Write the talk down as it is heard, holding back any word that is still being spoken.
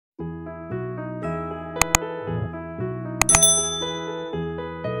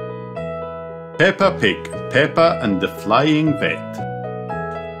Peppa Pig, Peppa and the Flying Vet.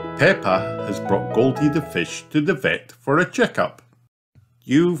 Peppa has brought Goldie the fish to the vet for a checkup.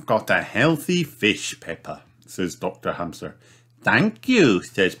 "You've got a healthy fish, Peppa," says Dr. Hamster. "Thank you,"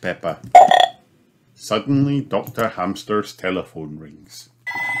 says Peppa. Suddenly, Dr. Hamster's telephone rings.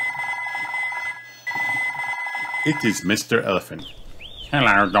 It is Mr. Elephant.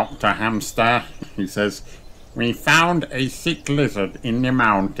 "Hello, Dr. Hamster," he says. "We found a sick lizard in the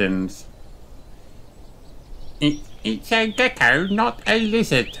mountains." It's a gecko, not a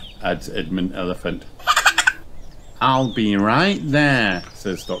lizard," adds Edmund Elephant. "I'll be right there,"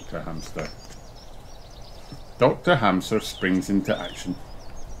 says Dr. Hamster. Dr. Hamster springs into action.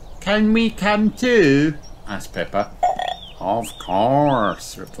 "Can we come too?" asks Peppa. "Of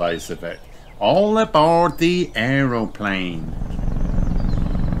course," replies the vet. "All aboard the aeroplane."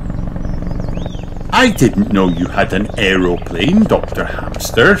 "I didn't know you had an aeroplane, Dr.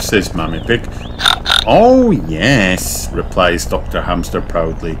 Hamster," says Mummy Pig. "Oh yes," replies Dr. Hamster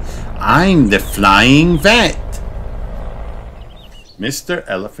proudly. "I'm the flying vet." Mr.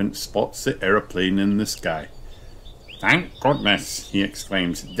 Elephant spots the aeroplane in the sky. "Thank goodness," he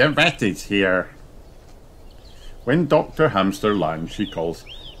exclaims. "The vet is here." When Dr. Hamster lands, she calls,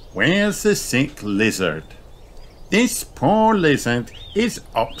 "Where's the sick lizard?" "This poor lizard is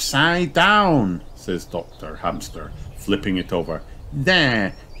upside down," says Dr. Hamster, flipping it over.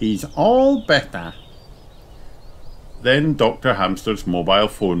 "There, he's all better." Then Dr. Hamster's mobile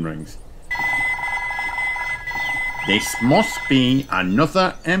phone rings. "This must be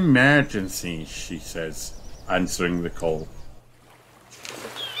another emergency," she says, answering the call.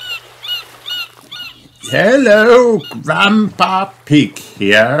 "Hello, Grandpa Pig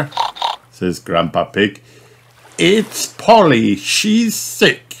here," says Grandpa Pig. "It's Polly, she's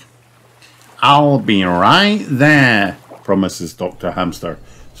sick." "I'll be right there," promises Dr. Hamster.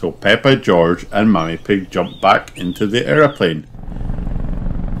 So Peppa, George and Mummy Pig jump back into the aeroplane.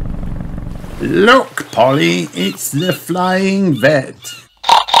 "Look, Polly, it's the flying vet,"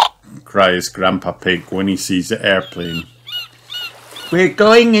 cries Grandpa Pig when he sees the airplane. "We're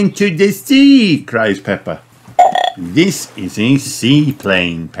going into the sea," cries Peppa. "This is a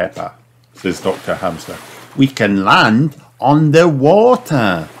seaplane, Peppa," says Dr. Hamster. "We can land on the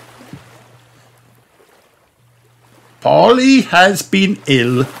water." "Polly has been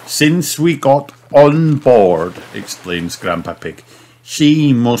ill since we got on board," explains Grandpa Pig.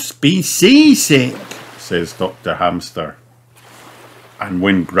 "She must be seasick," says Dr. Hamster. And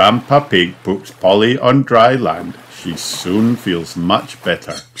when Grandpa Pig puts Polly on dry land, she soon feels much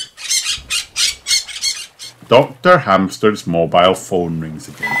better. Dr. Hamster's mobile phone rings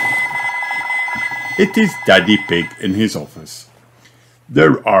again. It is Daddy Pig in his office.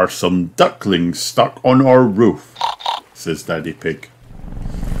 "There are some ducklings stuck on our roof," says Daddy Pig.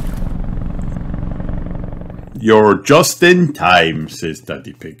 "You're just in time," says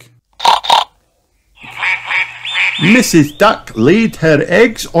Daddy Pig. "Mrs. Duck laid her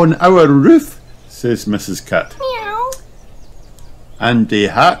eggs on our roof," says Mrs. Cat. "Meow." "And they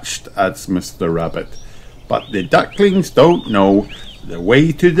hatched," adds Mr. Rabbit. "But the ducklings don't know the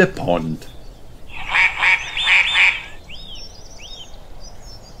way to the pond."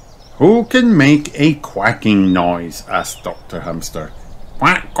 "Who can make a quacking noise?" asked Dr. Hamster.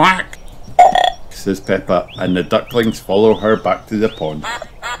 "Quack, quack," says Peppa, and the ducklings follow her back to the pond.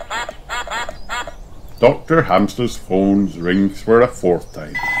 Dr. Hamster's phone rings for a fourth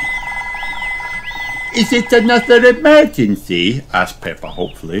time. "Is it another emergency?" asked Peppa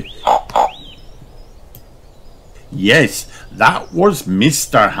hopefully. "Yes, that was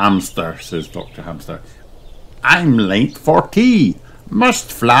Mr. Hamster," says Dr. Hamster. "I'm late for tea.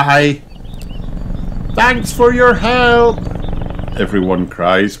 Must fly." "Thanks for your help," everyone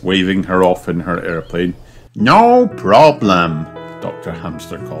cries, waving her off in her airplane. "No problem," Dr.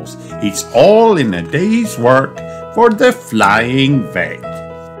 Hamster calls. "It's all in a day's work for the flying vet."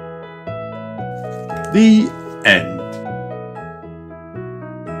 The end.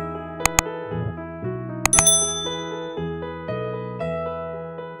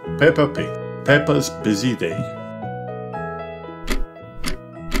 Peppa Pig, Peppa's busy day.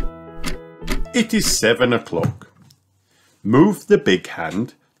 It is 7 o'clock. Move the big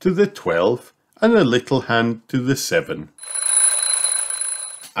hand to the 12 and the little hand to the 7.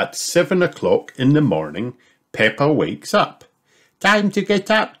 At 7 o'clock in the morning, Peppa wakes up. "Time to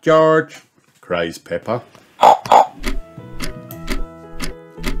get up, George," cries Peppa.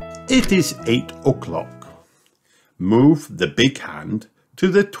 It is 8 o'clock. Move the big hand to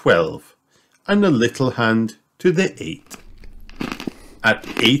the 12 and the little hand to the 8. At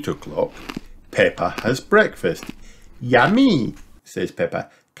 8 o'clock, Peppa has breakfast. "Yummy," says Peppa.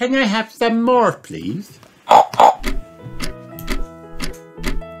 Can I have some more, please?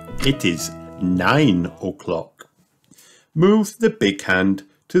 It is 9 o'clock. Move the big hand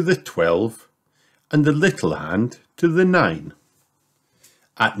to the 12 and the little hand to the 9.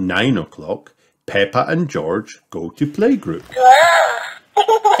 At 9 o'clock, Peppa and George go to playgroup.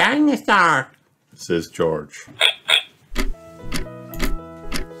 Dinosaur, says George.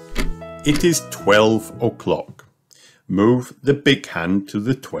 It is 12 o'clock. Move the big hand to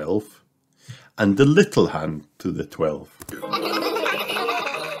the 12 and the little hand to the 12.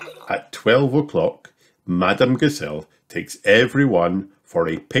 At 12 o'clock, Madame Gazelle takes everyone for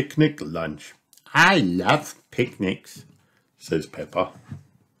a picnic lunch. I love picnics, says Peppa.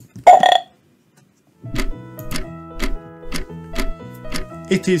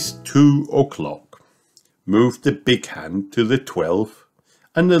 It is 2 o'clock. Move the big hand to the 12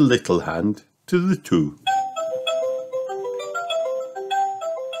 and the little hand to the 2.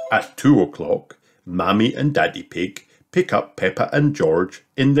 At 2 o'clock, Mammy and Daddy Pig pick up Peppa and George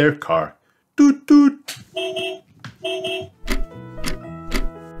in their car. Toot toot!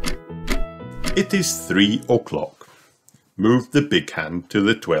 It is 3 o'clock. Move the big hand to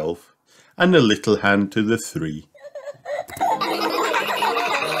the 12 and the little hand to the 3.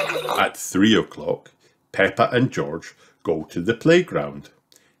 At 3 o'clock, Peppa and George go to the playground.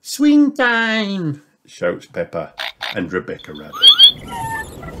 Swing time, shouts Peppa and Rebecca Rabbit.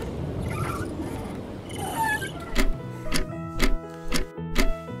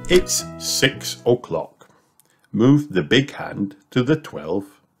 It's 6 o'clock. Move the big hand to the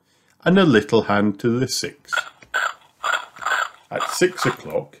 12 and the little hand to the 6. At 6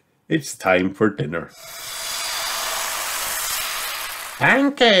 o'clock, it's time for dinner.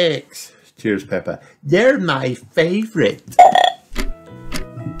 Pancakes, cheers Peppa. They're my favourite.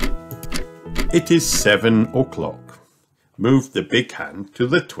 It is 7 o'clock. Move the big hand to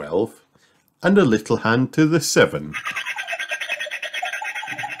the 12 and the little hand to the 7.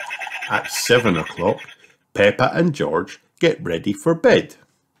 At 7 o'clock, Peppa and George get ready for bed.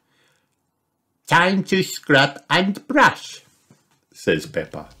 Time to scrub and brush, says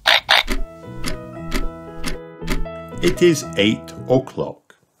Peppa. It is 8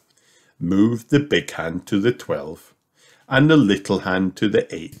 o'clock. Move the big hand to the 12 and the little hand to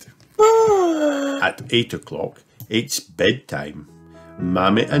the 8. At 8 o'clock, it's bedtime.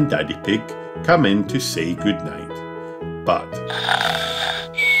 Mammy and Daddy Pig come in to say goodnight. But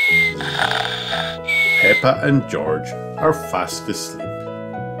Peppa and George are fast asleep.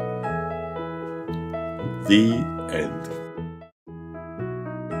 The end.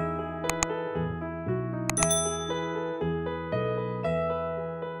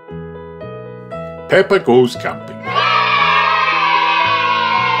 Peppa goes camping.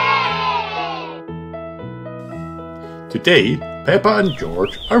 Today, Peppa and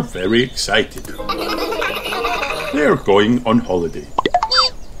George are very excited. They are going on holiday.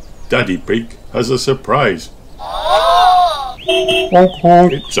 Daddy Pig has a surprise.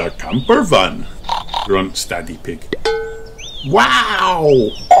 It's a camper van, grunts Daddy Pig.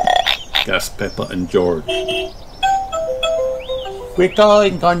 Wow! gasp Peppa and George. We're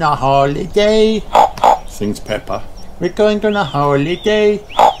going on a holiday, sings Peppa. We're going on a holiday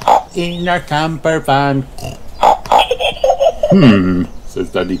in our camper van. Says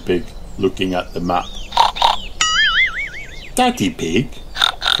Daddy Pig, looking at the map. Daddy Pig,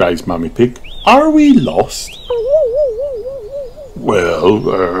 cries Mummy Pig, are we lost? Well,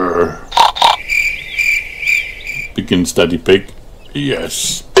 begins Daddy Pig.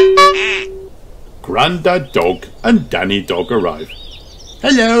 Yes. Grandad Dog and Danny Dog arrive.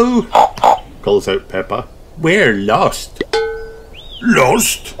 Hello, calls out Peppa. We're lost.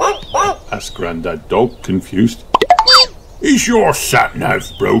 Lost? Asked Grandad Dog, confused. Is your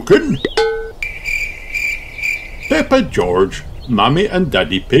sat-nav broken? Peppa, George, Mummy and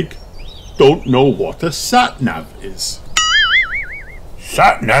Daddy Pig don't know what a sat-nav is.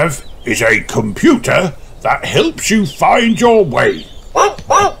 Sat-nav is a computer that helps you find your way,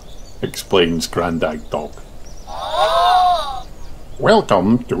 explains Grandad Dog.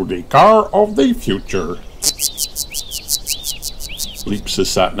 Welcome to the car of the future, bleeps the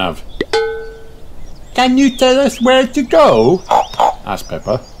sat-nav. Can you tell us where to go? Asks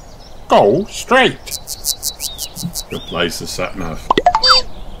Peppa. Go straight, replies the sat-nav.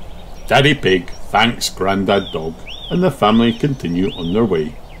 Daddy Pig thanks Grandad Dog and the family continue on their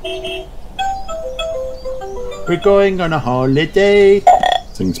way. We're going on a holiday,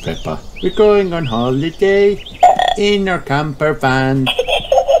 sings Peppa. We're going on holiday in our camper van.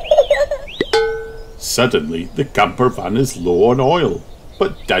 Suddenly the camper van is low on oil,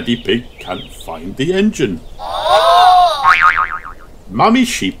 but Daddy Pig can't find the engine. Mummy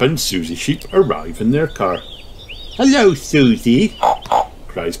Sheep and Susie Sheep arrive in their car. Hello, Susie,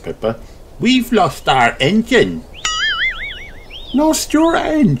 cries Peppa. we've lost our engine. Lost your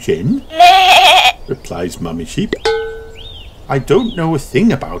engine? replies Mummy Sheep. I don't know a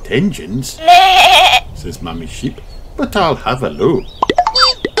thing about engines, says Mummy Sheep, but I'll have a look.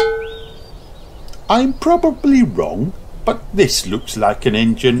 I'm probably wrong, but this looks like an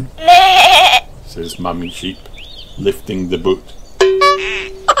engine, says Mummy Sheep, lifting the boot.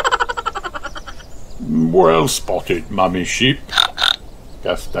 Well spotted, Mummy Sheep,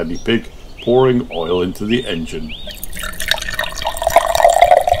 gasped Daddy Pig, pouring oil into the engine.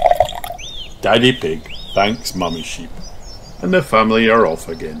 Daddy Pig thanks Mummy Sheep, and the family are off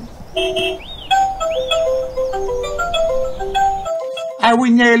again. Are we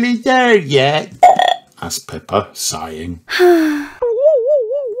nearly there yet? asked Peppa, sighing.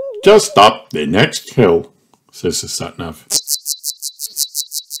 Just up the next hill, says the sat-nav.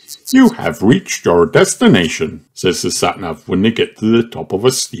 You have reached your destination, says the sat-nav when they get to the top of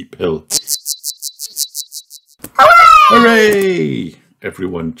a steep hill. Hooray!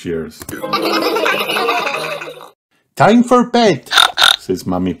 Everyone cheers. Time for bed, says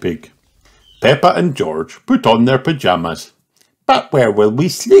Mummy Pig. Peppa and George put on their pyjamas. But where will we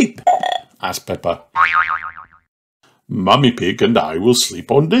sleep? asked Peppa. Mummy Pig and I will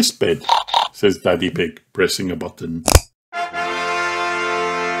sleep on this bed, says Daddy Pig, pressing a button.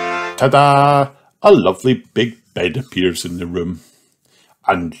 Ta-da! A lovely big bed appears in the room.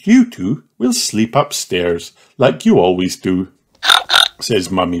 And you two will sleep upstairs like you always do, says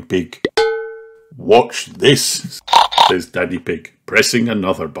Mummy Pig. Watch this, says Daddy Pig, pressing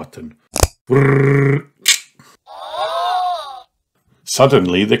another button. Brrr.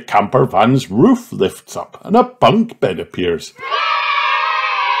 Suddenly the camper van's roof lifts up and a bunk bed appears.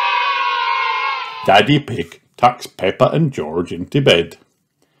 Daddy Pig tucks Peppa and George into bed.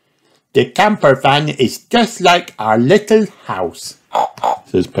 The camper van is just like our little house,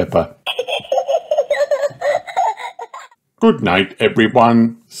 says Peppa. Good night,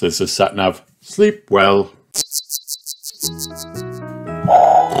 everyone, says the sat-nav. Sleep well.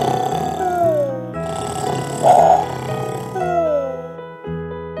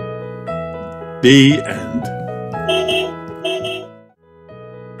 The end.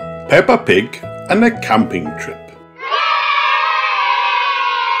 Peppa Pig and a camping trip.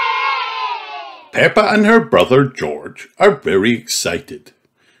 Peppa and her brother George are very excited.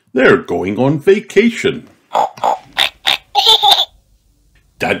 They're going on vacation.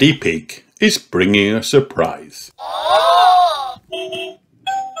 Daddy Pig is bringing a surprise.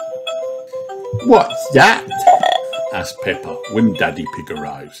 What's that? asks Peppa when Daddy Pig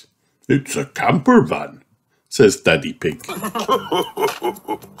arrives. It's a camper van, says Daddy Pig.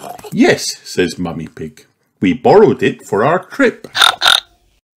 Yes, says Mummy Pig. We borrowed it for our trip.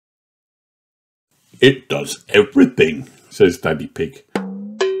 It does everything, says Daddy Pig.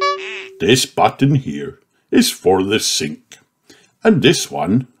 This button here is for the sink, and this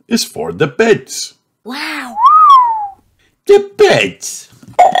one is for the beds. Wow! The beds?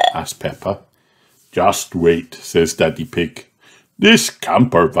 asks Peppa. Just wait, says Daddy Pig. This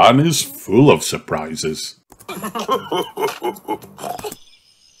camper van is full of surprises.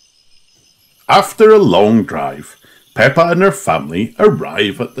 After a long drive, Peppa and her family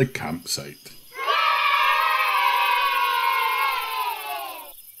arrive at the campsite.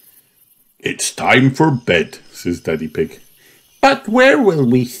 It's time for bed, says Daddy Pig. But where will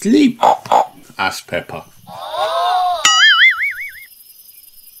we sleep? asks Peppa.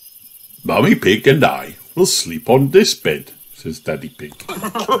 Mummy Pig and I will sleep on this bed, says Daddy Pig.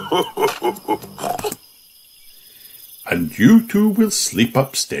 And you two will sleep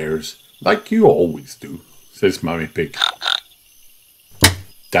upstairs like you always do, says Mummy Pig.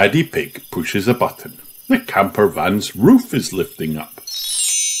 Daddy Pig pushes a button. The camper van's roof is lifting up.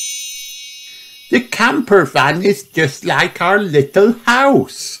 The camper van is just like our little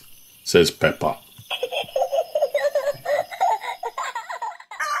house, says Peppa.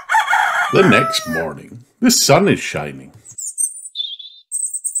 The next morning, the sun is shining.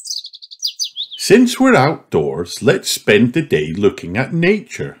 Since we're outdoors, let's spend the day looking at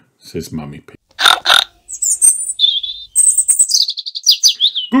nature, says Mummy Pig.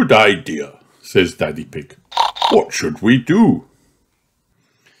 Good idea, says Daddy Pig. What should we do?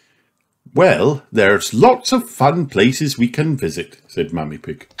 Well, there's lots of fun places we can visit, said Mummy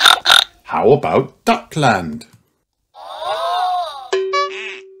Pig. How about Duckland?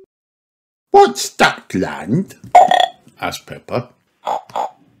 What's Duckland? asked Peppa.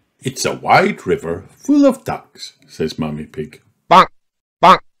 It's a wide river full of ducks, says Mummy Pig. Bonk,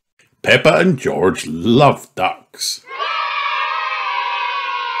 bonk. Peppa and George love ducks.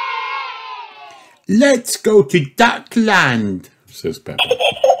 Let's go to Duckland, says Peppa.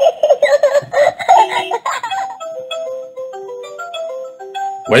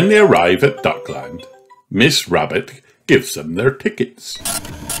 When they arrive at Duckland, Miss Rabbit gives them their tickets.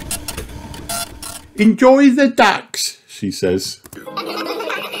 Enjoy the ducks, she says.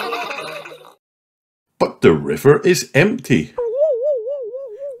 But the river is empty.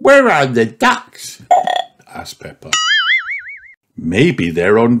 Where are the ducks? asks Peppa. Maybe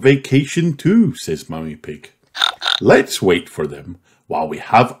they're on vacation too, says Mummy Pig. Let's wait for them while we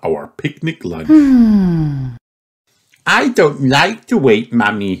have our picnic lunch. I don't like to wait,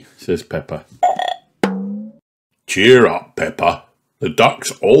 Mummy, says Peppa. Cheer up, Peppa. The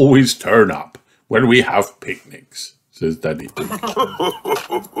ducks always turn up when we have picnics, says Daddy Pig.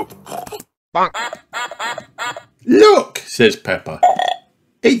 Look, says Peppa.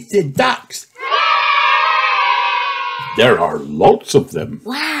 It's the ducks. There are lots of them.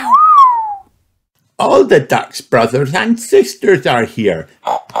 Wow. All the ducks' brothers and sisters are here.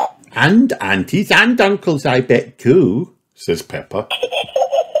 And aunties and uncles, I bet, too, says Peppa.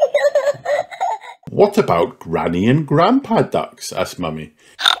 What about Granny and Grandpa ducks? asks Mummy.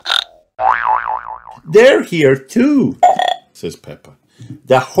 They're here too, says Peppa.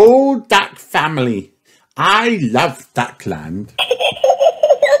 The whole duck family. I love Duckland.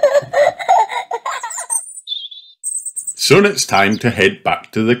 Soon it's time to head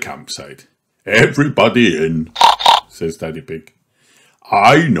back to the campsite. Everybody in, says Daddy Pig.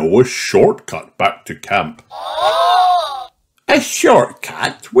 I know a shortcut back to camp. A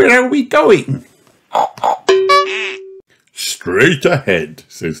shortcut? Where are we going? Straight ahead,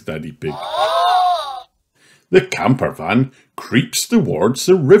 says Daddy Pig. The camper van creeps towards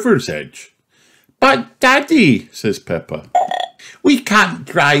the river's edge. But Daddy, says Peppa, we can't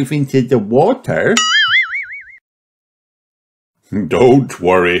drive into the water. Don't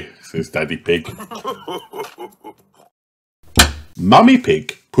worry, says Daddy Pig. Mummy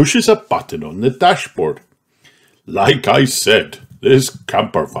Pig pushes a button on the dashboard. Like I said, this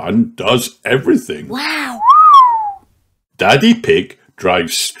camper van does everything. Wow. Daddy Pig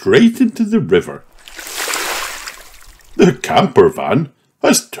drives straight into the river. The camper van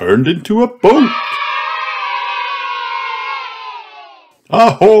has turned into a boat.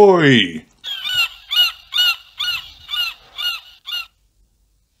 Ahoy!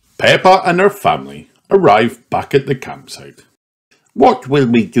 Peppa and her family arrive back at the campsite. What will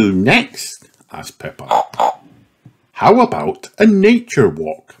we do next? asks Peppa. How about a nature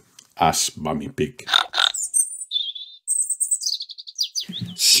walk? asks Mummy Pig.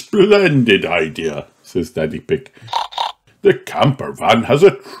 Splendid idea, says Daddy Pig. The camper van has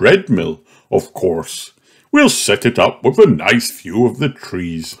a treadmill, of course. We'll set it up with a nice view of the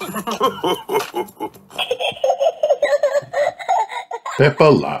trees. Peppa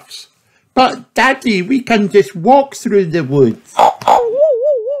laughs. But Daddy, we can just walk through the woods.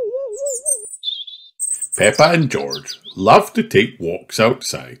 Peppa and George love to take walks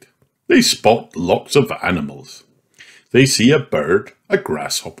outside. They spot lots of animals. They see a bird, a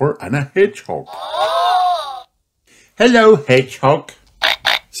grasshopper and a hedgehog. Hello, hedgehog,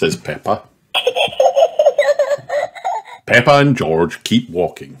 says Peppa. Peppa and George keep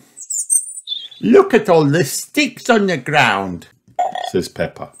walking. Look at all the sticks on the ground, says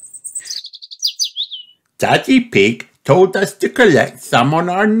Peppa. Daddy Pig told us to collect some on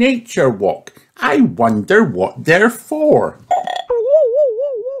our nature walk. I wonder what they're for.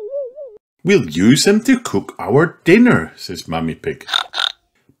 We'll use them to cook our dinner, says Mummy Pig.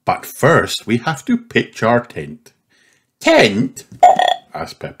 But first we have to pitch our tent. Tent?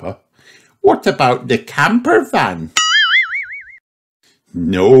 asks Peppa. What about the camper van?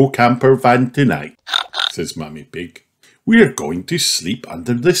 No camper van tonight, says Mummy Pig. We're going to sleep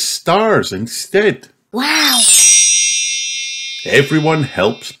under the stars instead. Wow! Everyone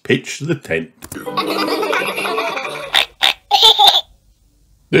helps pitch the tent.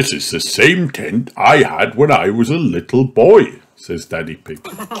 This is the same tent I had when I was a little boy, says Daddy Pig.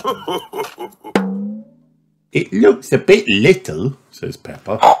 It looks a bit little, says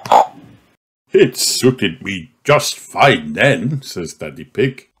Peppa. It suited me just fine then, says Daddy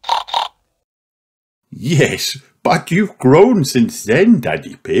Pig. Yes, but you've grown since then,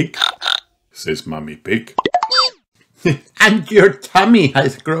 Daddy Pig, says Mummy Pig. And your tummy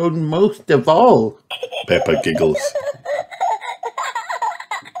has grown most of all. Peppa giggles.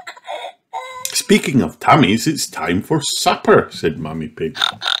 Speaking of tummies, it's time for supper, said Mummy Pig.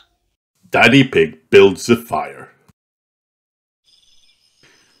 Daddy Pig builds the fire.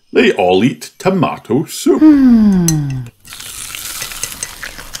 They all eat tomato soup.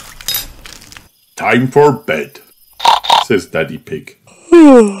 Time for bed, says Daddy Pig.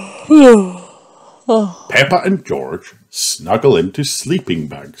 Peppa and George snuggle into sleeping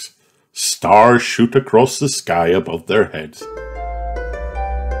bags. Stars shoot across the sky above their heads.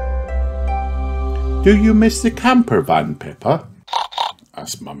 Do you miss the camper van, Peppa?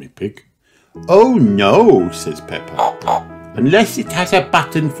 asks Mummy Pig. Oh no, says Peppa. Unless it has a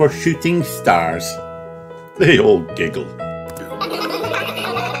button for shooting stars. They all giggle.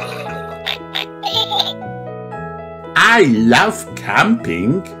 I love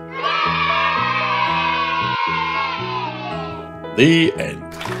camping. The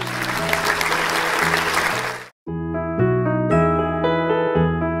end.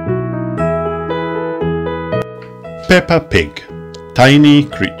 Peppa Pig, Tiny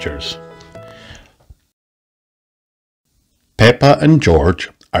Creatures. Peppa and George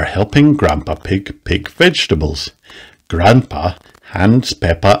are helping Grandpa Pig pick vegetables. Grandpa hands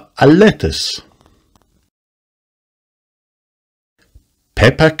Peppa a lettuce.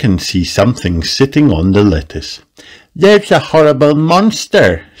 Peppa can see something sitting on the lettuce. There's a horrible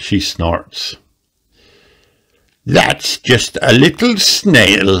monster, she snorts. That's just a little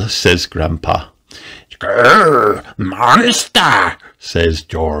snail, says Grandpa. Grrr, monster, says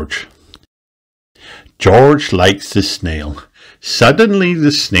George. George likes the snail. Suddenly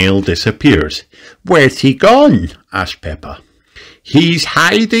the snail disappears. Where's he gone? asks Peppa. He's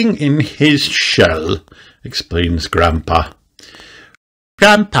hiding in his shell, explains Grandpa.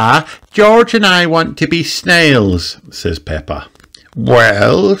 Grandpa, George and I want to be snails, says Peppa.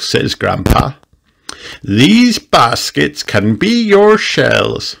 Well, says Grandpa, these baskets can be your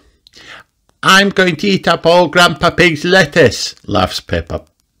shells. I'm going to eat up all Grandpa Pig's lettuce, laughs Peppa.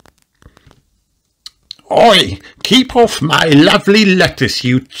 Oi, keep off my lovely lettuce,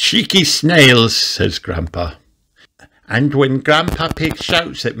 you cheeky snails, says Grandpa. And when Grandpa Pig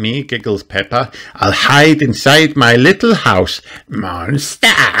shouts at me, giggles Peppa, I'll hide inside my little house.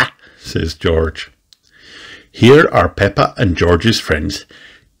 Monster, says George. Here are Peppa and George's friends.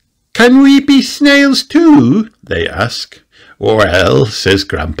 Can we be snails too? They ask. Well, says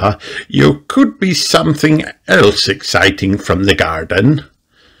Grandpa, you could be something else exciting from the garden.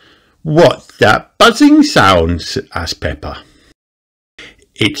 What's that buzzing sound? Asks Peppa.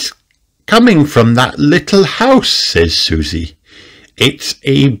 It's coming from that little house, says Susie. It's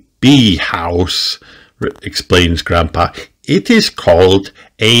a bee house, explains Grandpa. It is called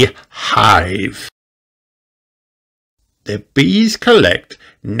a hive. The bees collect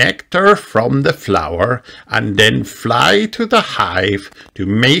nectar from the flower and then fly to the hive to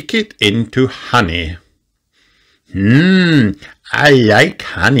make it into honey. I like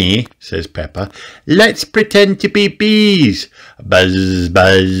honey, says Peppa. Let's pretend to be bees. Buzz,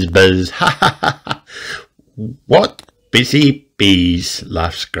 buzz, buzz, ha ha ha ha. What busy bees,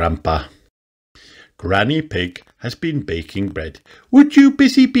 laughs Grandpa. Granny Pig has been baking bread. Would you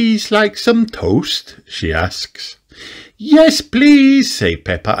busy bees like some toast? She asks. Yes, please, say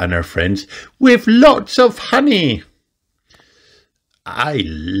Peppa and her friends, with lots of honey. I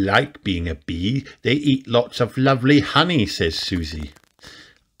like being a bee. They eat lots of lovely honey, says Susie.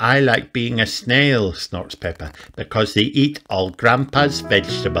 I like being a snail, snorts Peppa, because they eat all Grandpa's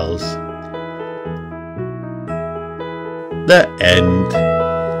vegetables. The end.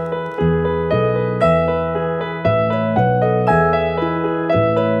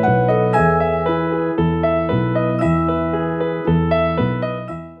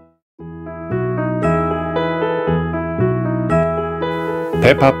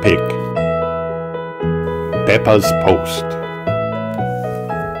 Peppa Pig. Peppa's Post.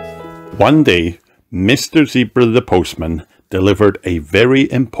 One day, Mr. Zebra the postman delivered a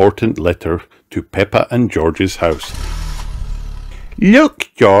very important letter to Peppa and George's house.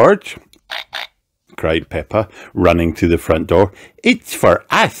 Look, George, cried Peppa, running to the front door. It's for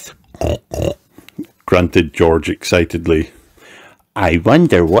us, grunted George excitedly. I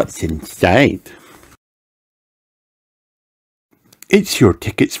wonder what's inside. It's your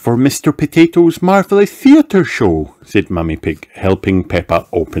tickets for Mr. Potato's marvellous theatre show, said Mummy Pig, helping Peppa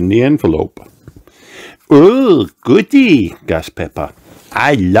open the envelope. Oh, goody, gasped Peppa.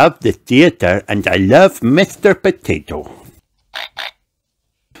 I love the theatre and I love Mr. Potato.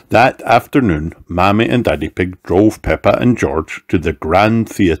 That afternoon, Mammy and Daddy Pig drove Peppa and George to the Grand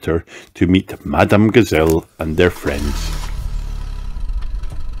Theatre to meet Madame Gazelle and their friends.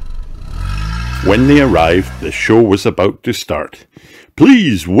 When they arrived, the show was about to start.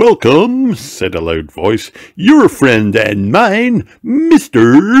 Please welcome, said a loud voice, your friend and mine,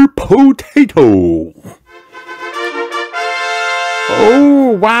 Mr. Potato.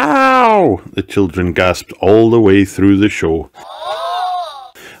 Oh, wow! The children gasped all the way through the show.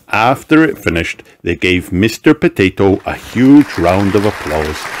 After it finished, they gave Mr. Potato a huge round of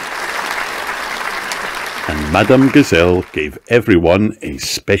applause. and Madame Gazelle gave everyone a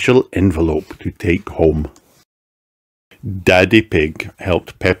special envelope to take home. Daddy Pig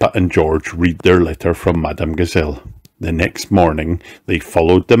helped Peppa and George read their letter from Madame Gazelle. The next morning they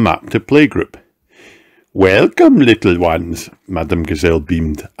followed the map to playgroup. "Welcome, little ones," Madame Gazelle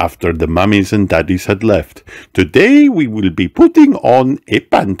beamed after the mummies and daddies had left. "Today we will be putting on a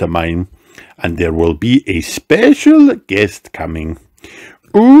pantomime, and there will be a special guest coming."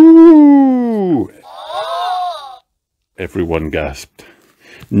 "Ooh!" everyone gasped.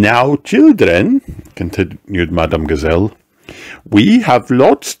 "Now, children," continued Madame Gazelle, "we have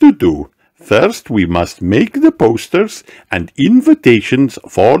lots to do. First, we must make the posters and invitations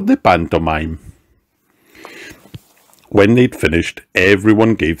for the pantomime." When they'd finished,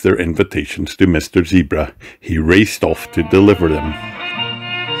 everyone gave their invitations to Mr. Zebra. He raced off to deliver them.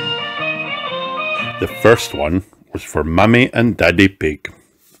 The first one was for Mummy and Daddy Pig.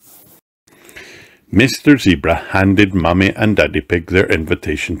 Mr. Zebra handed Mummy and Daddy Pig their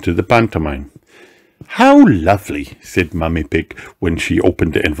invitation to the pantomime. "How lovely," said Mummy Pig when she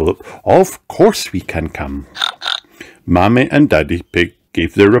opened the envelope. "Of course we can come." Mummy and Daddy Pig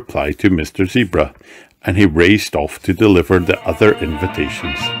gave their reply to Mr. Zebra, and he raced off to deliver the other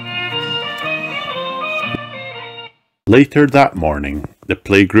invitations. Later that morning, the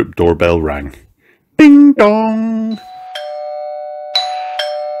playgroup doorbell rang. Ding dong!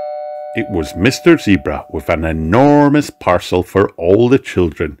 It was Mr. Zebra with an enormous parcel for all the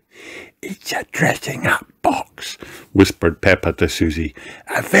children. "It's a dressing-up box," whispered Peppa to Susie.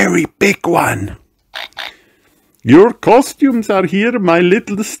 "A very big one." "Your costumes are here, my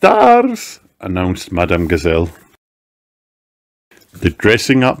little stars," announced Madame Gazelle. The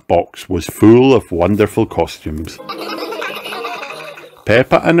dressing-up box was full of wonderful costumes.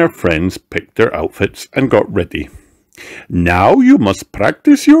 Peppa and her friends picked their outfits and got ready. "Now you must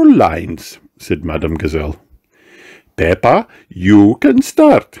practice your lines," said Madame Gazelle. "Peppa, you can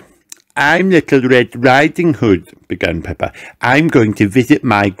start." "I'm Little Red Riding Hood," began Peppa. "I'm going to visit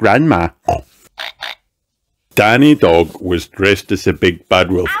my grandma." Danny Dog was dressed as a big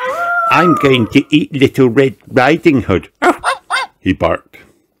bad wolf. "I'm going to eat Little Red Riding Hood," he barked.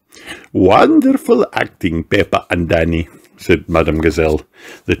 "Wonderful acting, Peppa and Danny," said Madame Gazelle.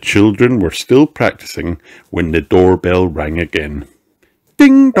 The children were still practicing when the doorbell rang again.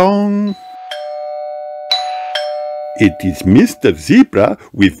 Ding dong! "It is Mr. Zebra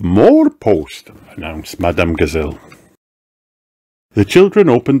with more post," announced Madame Gazelle. The children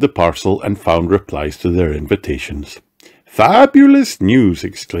opened the parcel and found replies to their invitations. "Fabulous news!"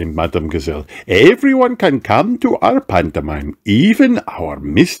 exclaimed Madame Gazelle. "Everyone can come to our pantomime, even our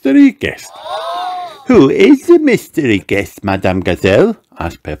mystery guest." "Who is the mystery guest, Madame Gazelle?"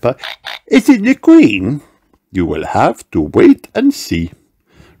 asked Peppa. "Is it the Queen?" "You will have to wait and see,"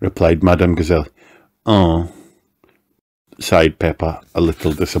 replied Madame Gazelle. "Oh," sighed Peppa, a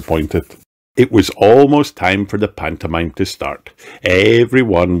little disappointed. It was almost time for the pantomime to start.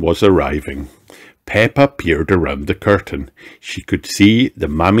 Everyone was arriving. Peppa peered around the curtain. She could see the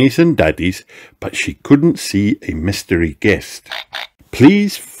mummies and daddies, but she couldn't see a mystery guest.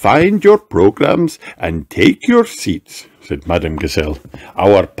 "Please find your programs and take your seats," said Madame Gazelle.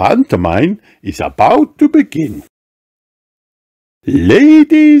 "Our pantomime is about to begin."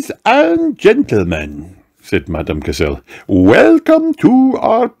 "Ladies and gentlemen," said Madame Gazelle, "welcome to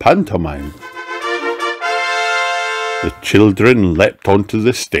our pantomime." The children leapt onto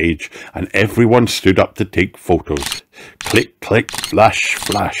the stage, and everyone stood up to take photos. Click, click, flash,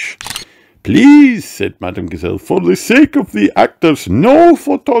 flash. "Please," said Madame Gazelle, "for the sake of the actors, no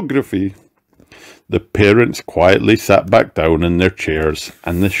photography." The parents quietly sat back down in their chairs,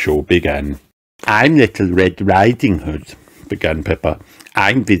 and the show began. "I'm Little Red Riding Hood," began Peppa.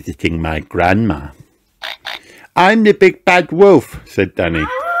 "I'm visiting my grandma." "I'm the big bad wolf," said Danny.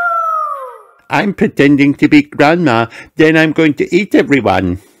 "I'm pretending to be grandma, then I'm going to eat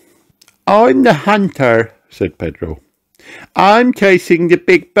everyone." "I'm the hunter," said Pedro. "I'm chasing the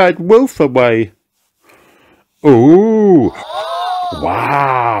big bad wolf away." "Ooh!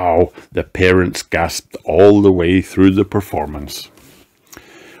 Wow!" The parents gasped all the way through the performance.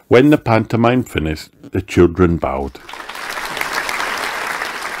 When the pantomime finished, the children bowed.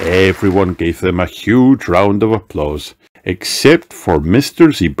 Everyone gave them a huge round of applause, except for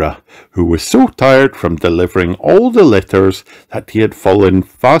Mr. Zebra, who was so tired from delivering all the letters that he had fallen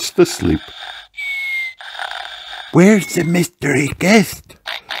fast asleep. "Where's the mystery guest?"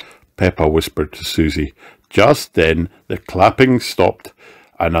 Peppa whispered to Susie. Just then the clapping stopped,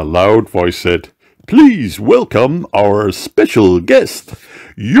 and a loud voice said, "Please welcome our special guest,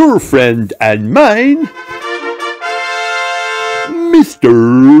 your friend and mine,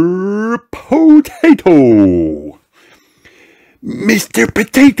 Mr. Mr. Potato. Mr.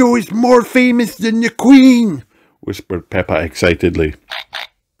 Potato is more famous than the Queen, whispered Peppa excitedly.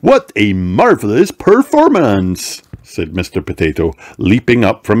 What a marvellous performance, said Mr. Potato, leaping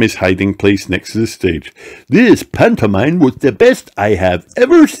up from his hiding place next to the stage. This pantomime was the best I have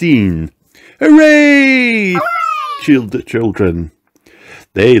ever seen. Hooray! Cheered the children.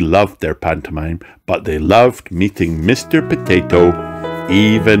 They loved their pantomime, but they loved meeting Mr. Potato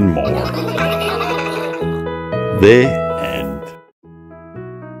even more. The end.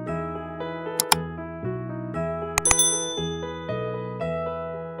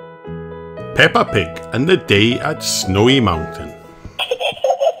 Peppa Pig and the Day at Snowy Mountain.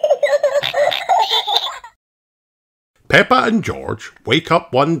 Peppa and George wake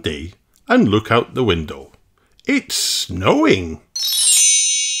up one day and look out the window. It's snowing!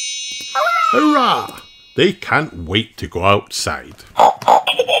 Hurrah! They can't wait to go outside.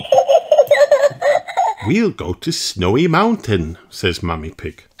 We'll go to Snowy Mountain, says Mummy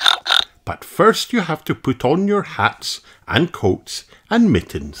Pig. But first you have to put on your hats and coats and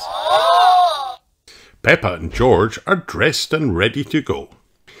mittens. Peppa and George are dressed and ready to go.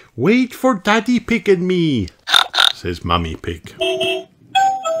 Wait for Daddy Pig and me, says Mummy Pig.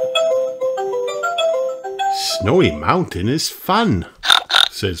 Snowy Mountain is fun,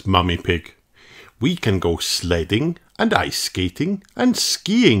 says Mummy Pig. We can go sledding and ice skating and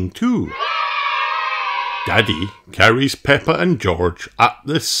skiing too. Daddy carries Peppa and George up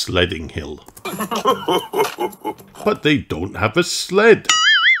the sledding hill. But they don't have a sled.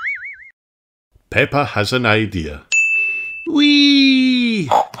 Peppa has an idea. Whee!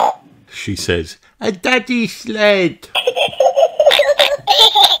 She says, a daddy sled.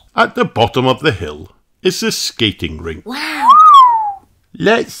 At the bottom of the hill is the skating rink. Wow!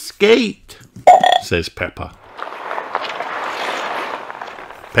 Let's skate, says Peppa.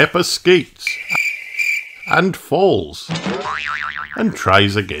 Peppa skates and falls and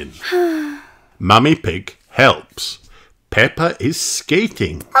tries again. Mummy Pig helps. Peppa is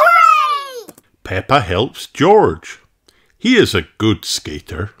skating. Hooray! Peppa helps George. He is a good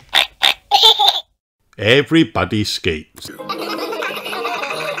skater. Everybody skates.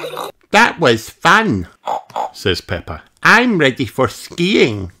 That was fun, says Peppa. I'm ready for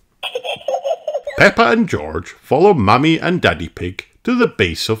skiing. Peppa and George follow Mummy and Daddy Pig to the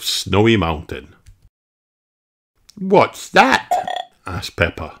base of Snowy Mountain. What's that? asks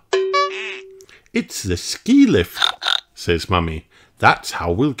Peppa. It's the ski lift, says Mummy. That's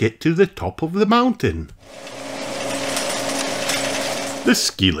how we'll get to the top of the mountain. The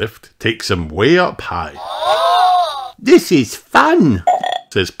ski lift takes them way up high. This is fun,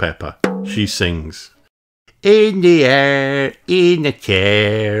 says Peppa. She sings. In the air, in a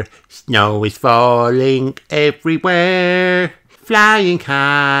chair, snow is falling everywhere. Flying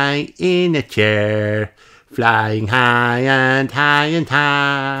high in a chair, flying high and high and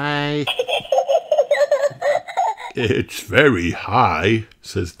high. It's very high,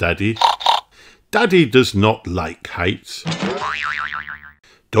 says Daddy. Daddy does not like heights.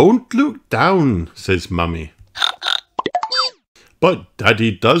 Don't look down, says Mummy. But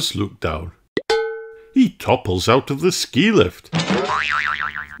Daddy does look down. He topples out of the ski lift.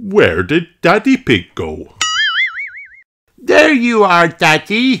 Where did Daddy Pig go? There you are,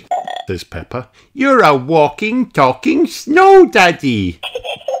 Daddy, says Peppa. You're a walking, talking snow daddy.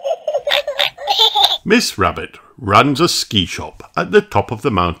 Miss Rabbit runs a ski shop at the top of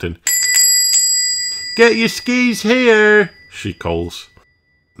the mountain. Get your skis here, she calls.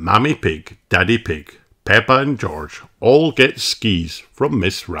 Mummy Pig, Daddy Pig, Peppa and George all get skis from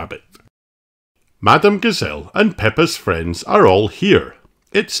Miss Rabbit. Madame Gazelle and Peppa's friends are all here.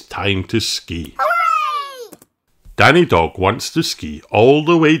 It's time to ski. Hooray! Danny Dog wants to ski all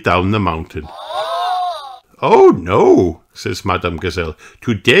the way down the mountain. Oh no, says Madame Gazelle.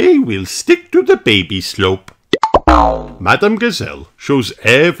 Today we'll stick to the baby slope. Madame Gazelle shows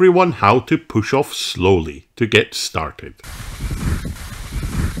everyone how to push off slowly to get started.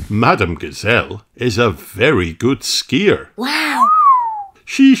 Madame Gazelle is a very good skier. Wow!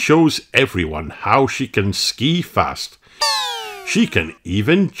 She shows everyone how she can ski fast. She can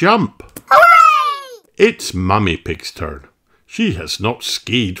even jump. Hooray! It's Mummy Pig's turn. She has not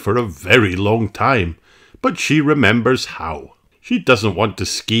skied for a very long time, but she remembers how. She doesn't want to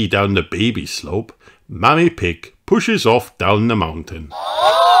ski down the baby slope. Mummy Pig pushes off down the mountain.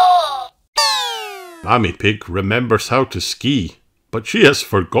 Mummy Pig remembers how to ski, but she has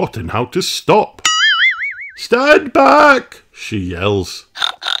forgotten how to stop. Stand back, she yells.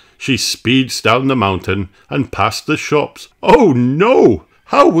 She speeds down the mountain and past the shops. Oh no!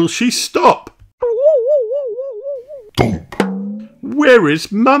 How will she stop? Where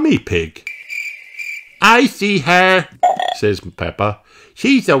is Mummy Pig? I see her, says Peppa.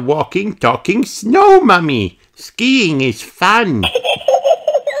 She's a walking, talking snow mummy. Skiing is fun.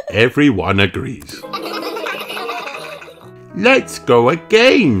 Everyone agrees. Let's go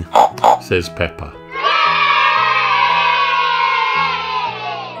again, says Peppa.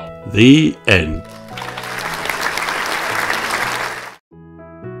 The end.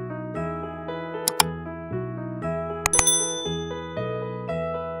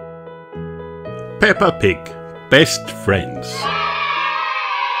 Peppa Pig, Best Friends.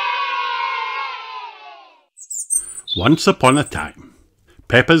 Once upon a time,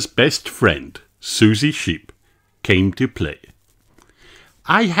 Peppa's best friend, Susie Sheep, came to play.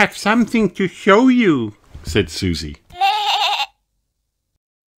 I have something to show you, said Susie.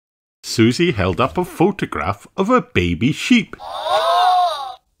 Susie held up a photograph of a baby sheep.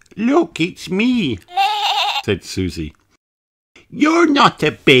 Look, it's me, said Susie. You're not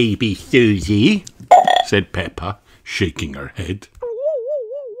a baby, Susie, said Peppa, shaking her head.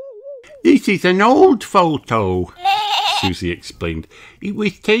 This is an old photo, Susie explained. It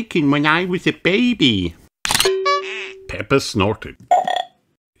was taken when I was a baby. Peppa snorted.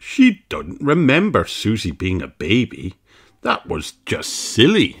 She doesn't remember Susie being a baby. That was just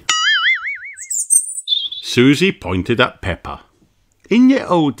silly. Susie pointed at Peppa. In the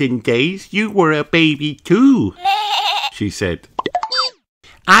olden days, you were a baby too, she said.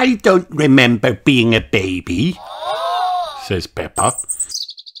 I don't remember being a baby, says Peppa.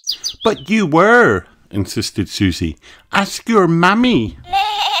 But you were, insisted Susie. Ask your mummy.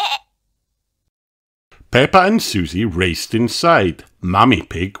 Peppa and Susie raced inside. Mummy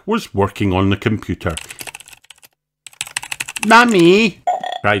Pig was working on the computer. Mummy,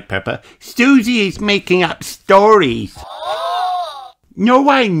 cried Peppa, Susie is making up stories. No,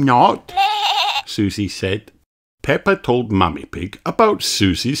 I'm not, Susie said. Peppa told Mummy Pig about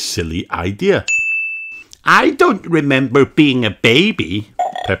Susie's silly idea. I don't remember being a baby,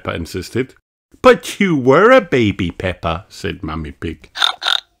 Peppa insisted. But you were a baby, Peppa, said Mummy Pig.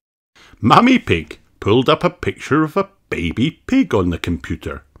 Mummy Pig pulled up a picture of a baby pig on the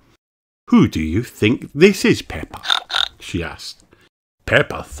computer. Who do you think this is, Peppa? She asked.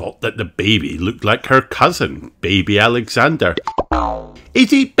 Peppa thought that the baby looked like her cousin, Baby Alexander.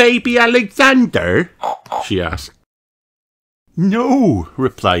 Is it Baby Alexander? She asked. No,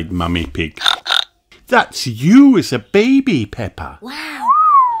 replied Mummy Pig. That's you as a baby, Peppa. Wow.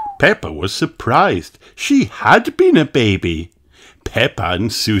 Peppa was surprised. She had been a baby. Peppa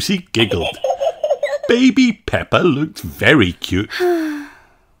and Susie giggled. Baby Peppa looked very cute.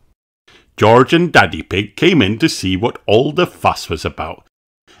 George and Daddy Pig came in to see what all the fuss was about.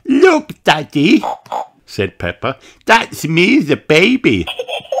 Look, Daddy, said Peppa. That's me as a baby.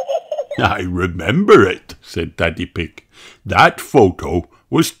 I remember it, said Daddy Pig. That photo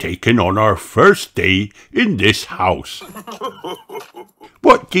was taken on our first day in this house.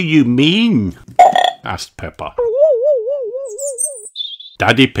 What do you mean? asked Peppa.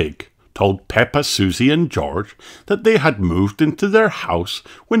 Daddy Pig told Peppa, Susie and George that they had moved into their house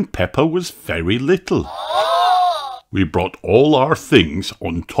when Peppa was very little. We brought all our things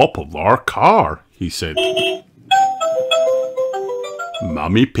on top of our car, he said.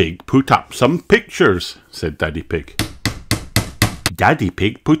 Mummy Pig put up some pictures, said Daddy Pig. Daddy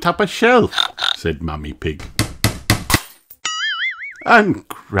Pig put up a shelf, said Mummy Pig. And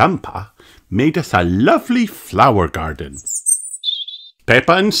Grandpa made us a lovely flower garden.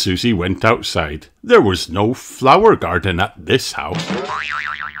 Peppa and Susie went outside. There was no flower garden at this house.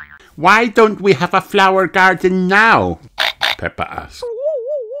 Why don't we have a flower garden now? Peppa asked.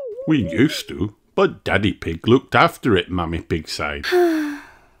 We used to, but Daddy Pig looked after it, Mummy Pig sighed.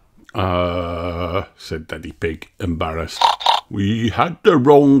 Said Daddy Pig, embarrassed. We had the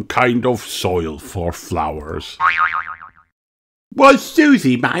wrong kind of soil for flowers. Was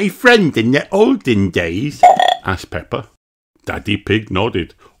Susie my friend in the olden days? asked Peppa. Daddy Pig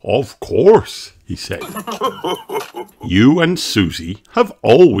nodded. Of course, he said. You and Susie have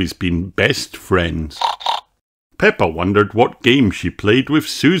always been best friends. Peppa wondered what game she played with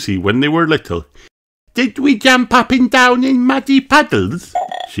Susie when they were little. Did we jump up and down in muddy puddles?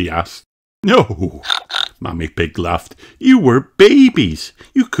 She asked. No, Mummy Pig laughed. You were babies.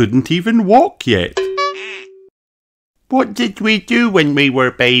 You couldn't even walk yet. What did we do when we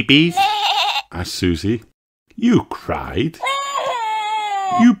were babies? asked Susie. You cried.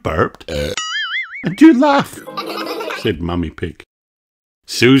 You burped. And you laughed, said Mummy Pig.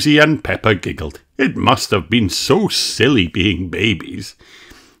 Susie and Peppa giggled. It must have been so silly being babies.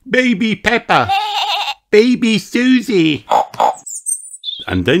 Baby Peppa. Baby Susie.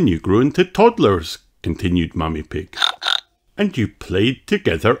 And then you grew into toddlers, continued Mummy Pig. and you played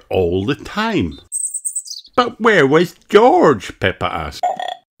together all the time. But where was George? Peppa asked.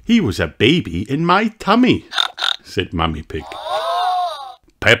 He was a baby in my tummy, said Mummy Pig.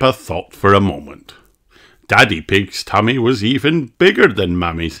 Peppa thought for a moment. Daddy Pig's tummy was even bigger than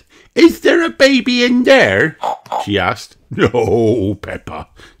Mummy's. Is there a baby in there? She asked. No, Peppa,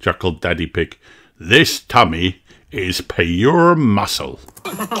 chuckled Daddy Pig. This tummy is pure muscle.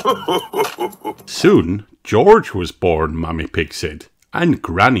 Soon George was born, Mummy Pig said, and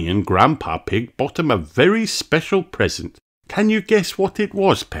Granny and Grandpa Pig bought him a very special present. Can you guess what it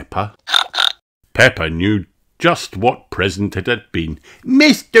was, Peppa? Peppa knew just what present it had been.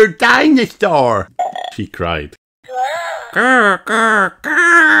 Mr. Dinosaur! She cried. Grr, grr,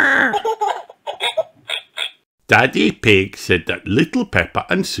 grr. Daddy Pig said that little Peppa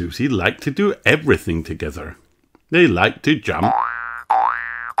and Susie liked to do everything together. They liked to jump,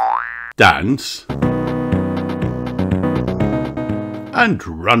 dance, and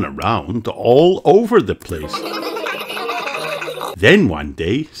run around all over the place. Then one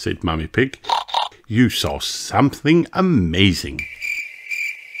day, said Mummy Pig, you saw something amazing.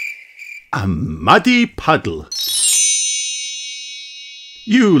 A muddy puddle.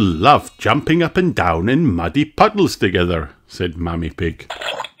 You love jumping up and down in muddy puddles together, said Mummy Pig.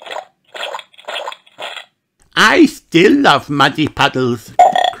 I still love muddy puddles,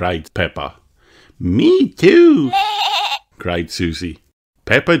 cried Peppa. Me too, cried Susie.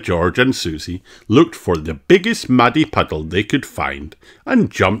 Peppa, George and Susie looked for the biggest muddy puddle they could find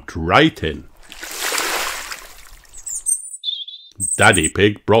and jumped right in. Daddy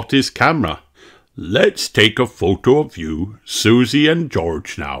Pig brought his camera. Let's take a photo of you, Susie and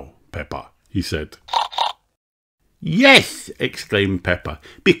George now, Peppa, he said. Yes, exclaimed Peppa,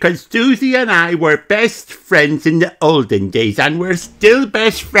 because Susie and I were best friends in the olden days and we're still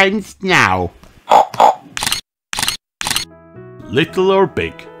best friends now. Little or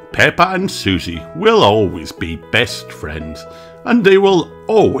big, Peppa and Susie will always be best friends, and they will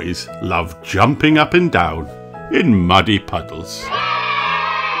always love jumping up and down in muddy puddles.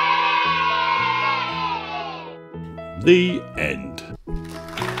 The end.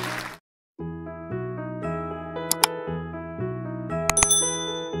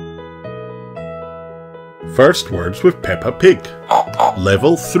 First words with Peppa Pig.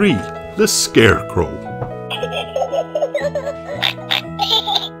 Level 3. The Scarecrow.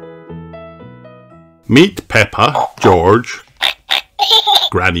 Meet Peppa, George,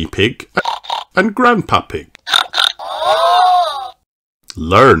 Granny Pig and Grandpa Pig.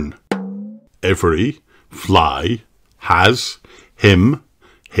 Learn. Every, fly, has, him,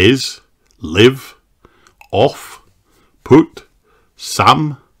 his, live, off, put,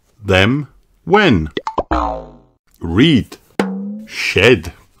 some, them, when. Read.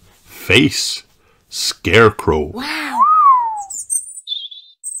 Shed, face, scarecrow. Wow.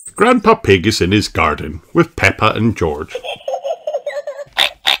 Grandpa Pig is in his garden with Peppa and George.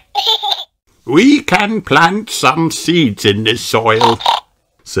 We can plant some seeds in this soil,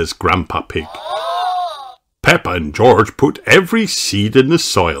 says Grandpa Pig. Peppa and George put every seed in the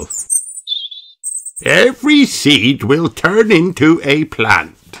soil. Every seed will turn into a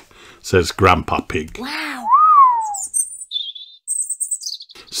plant, says Grandpa Pig. Wow.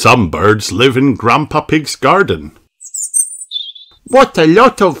 Some birds live in Grandpa Pig's garden. What a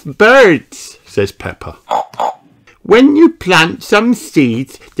lot of birds, says Peppa. When you plant some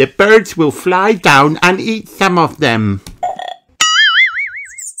seeds, the birds will fly down and eat some of them.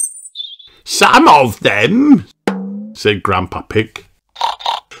 Some of them, said Grandpa Pig.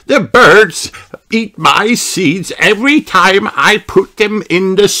 The birds eat my seeds every time I put them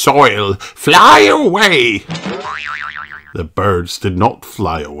in the soil. Fly away. The birds did not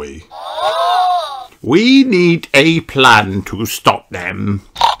fly away. We need a plan to stop them.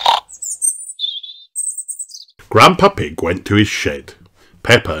 Grandpa Pig went to his shed.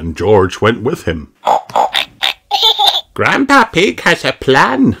 Peppa and George went with him. Grandpa Pig has a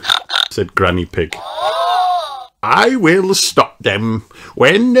plan, said Granny Pig. I will stop them.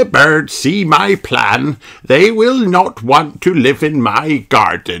 When the birds see my plan, they will not want to live in my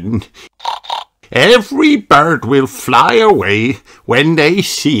garden. Every bird will fly away when they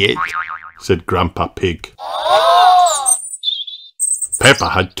see it, said Grandpa Pig. Peppa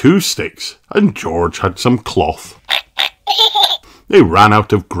had 2 sticks and George had some cloth. They ran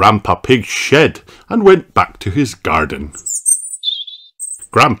out of Grandpa Pig's shed and went back to his garden.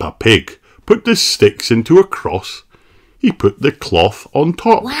 Grandpa Pig put the sticks into a cross. He put the cloth on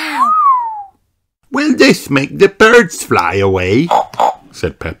top. Wow. Will this make the birds fly away?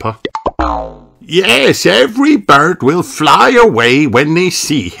 Said Peppa. Yes, every bird will fly away when they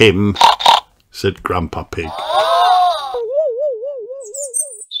see him, said Grandpa Pig.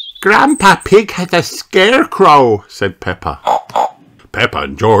 Grandpa Pig has a scarecrow, said Peppa. Peppa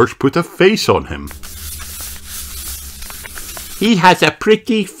and George put a face on him. He has a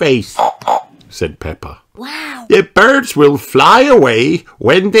pretty face, said Peppa. Wow. The birds will fly away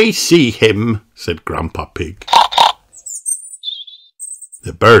when they see him, said Grandpa Pig.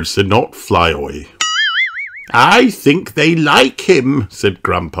 The birds did not fly away. I think they like him, said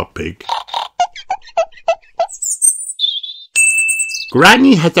Grandpa Pig.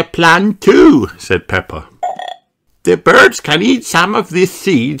 Granny has a plan too, said Peppa. The birds can eat some of the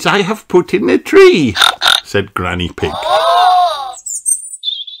seeds I have put in the tree, said Granny Pig.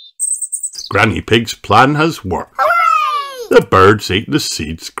 Granny Pig's plan has worked. Hooray! The birds ate the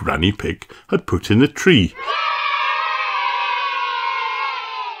seeds Granny Pig had put in the tree.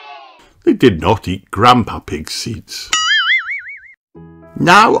 They did not eat Grandpa Pig's seeds.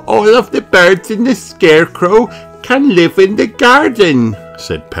 Now all of the birds in the scarecrow can live in the garden,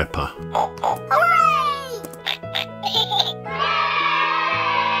 said Peppa. Hooray!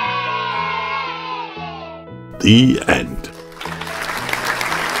 The end.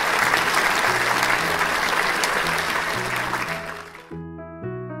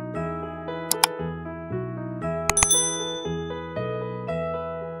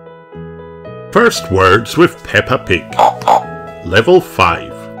 First words with Peppa Pig. Level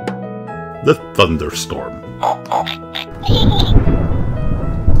 5. The Thunderstorm.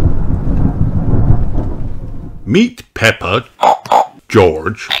 Meet Peppa,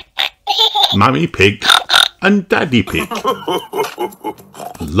 George, Mummy Pig and Daddy Pig.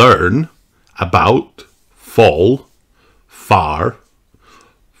 Learn about fall, far,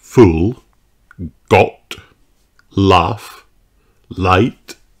 full, got, laugh,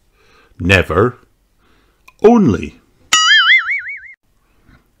 light, never, only.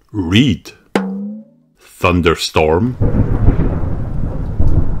 Read. Thunderstorm,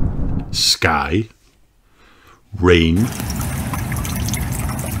 sky, rain,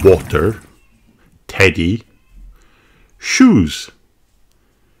 water, teddy, shoes,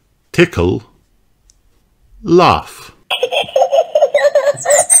 tickle, laugh.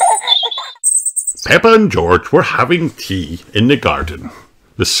 Peppa and George were having tea in the garden.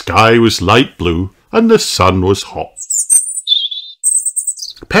 The sky was light blue and the sun was hot.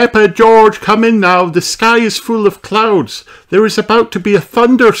 Peppa, George, come in now. The sky is full of clouds. There is about to be a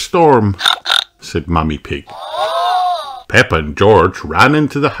thunderstorm, said Mummy Pig. Peppa and George ran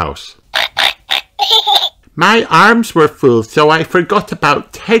into the house. My arms were full, so I forgot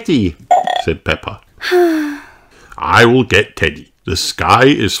about Teddy, said Peppa. I will get Teddy. The sky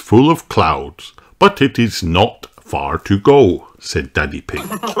is full of clouds, but it is not far to go, said Daddy Pig.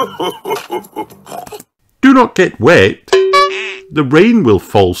 Do not get wet. The rain will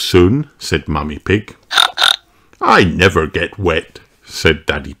fall soon, said Mummy Pig. I never get wet, said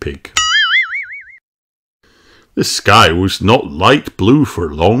Daddy Pig. The sky was not light blue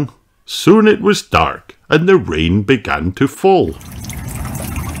for long. Soon it was dark and the rain began to fall.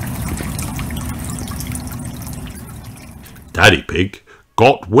 Daddy Pig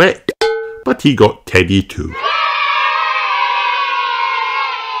got wet, but he got Teddy too.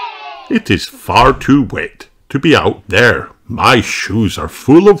 It is far too wet to be out there. My shoes are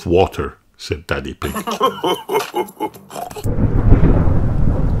full of water, said Daddy Pig.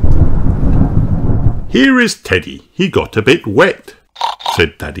 Here is Teddy. He got a bit wet,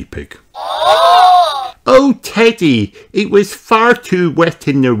 said Daddy Pig. Oh, Teddy, it was far too wet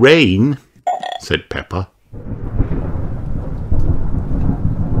in the rain, said Peppa.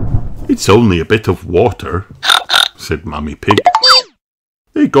 It's only a bit of water, said Mummy Pig.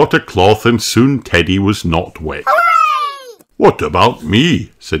 They got a cloth and soon Teddy was not wet. Hooray! What about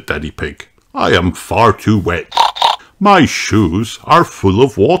me, said Daddy Pig. I am far too wet. My shoes are full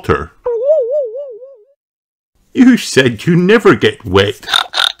of water. You said you never get wet,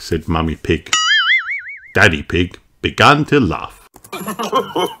 said Mummy Pig. Daddy Pig began to laugh.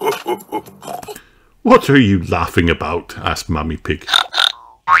 What are you laughing about? Asked Mummy Pig.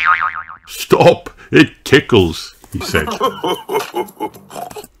 Stop, it tickles, he said.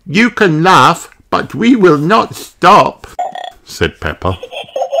 You can laugh, but we will not stop, said Peppa.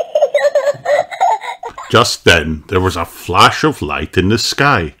 Just then there was a flash of light in the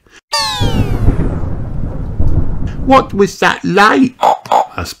sky. What was that light?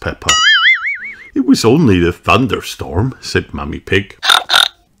 asked Peppa. It was only the thunderstorm, said Mummy Pig.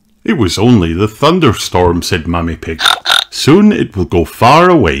 It was only the thunderstorm, said Mummy Pig. Soon it will go far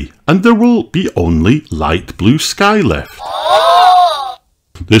away and there will be only light blue sky left.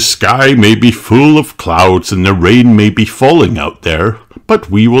 The sky may be full of clouds and the rain may be falling out there, but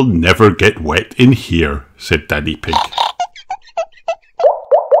we will never get wet in here, said Daddy Pig.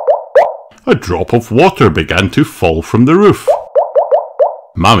 a drop of water began to fall from the roof.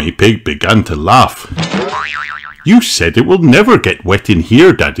 Mummy Pig began to laugh. "You said it will never get wet in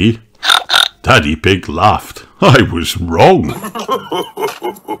here, Daddy." Daddy Pig laughed. "I was wrong."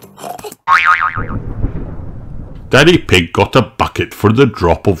 Daddy Pig got a bucket for the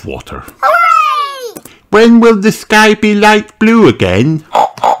drop of water. Hooray! When will the sky be light blue again?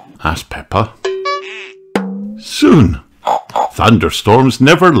 asked Peppa. "Soon. Thunderstorms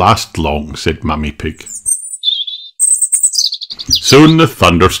never last long," said Mummy Pig. Soon the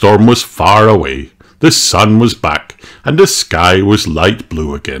thunderstorm was far away, the sun was back, and the sky was light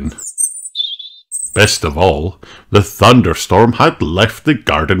blue again. Best of all, the thunderstorm had left the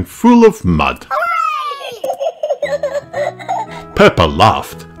garden full of mud. Peppa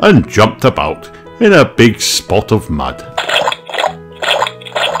laughed and jumped about in a big spot of mud.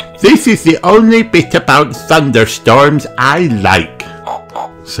 This is the only bit about thunderstorms I like,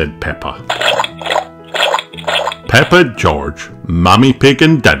 said Peppa. Peppa, George, Mummy Pig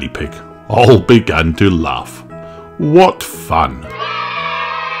and Daddy Pig all began to laugh. What fun!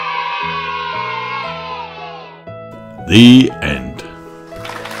 The end.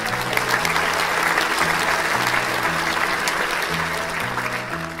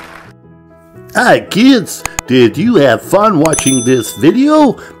 Hi kids, did you have fun watching this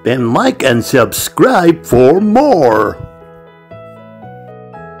video? Then like and subscribe for more.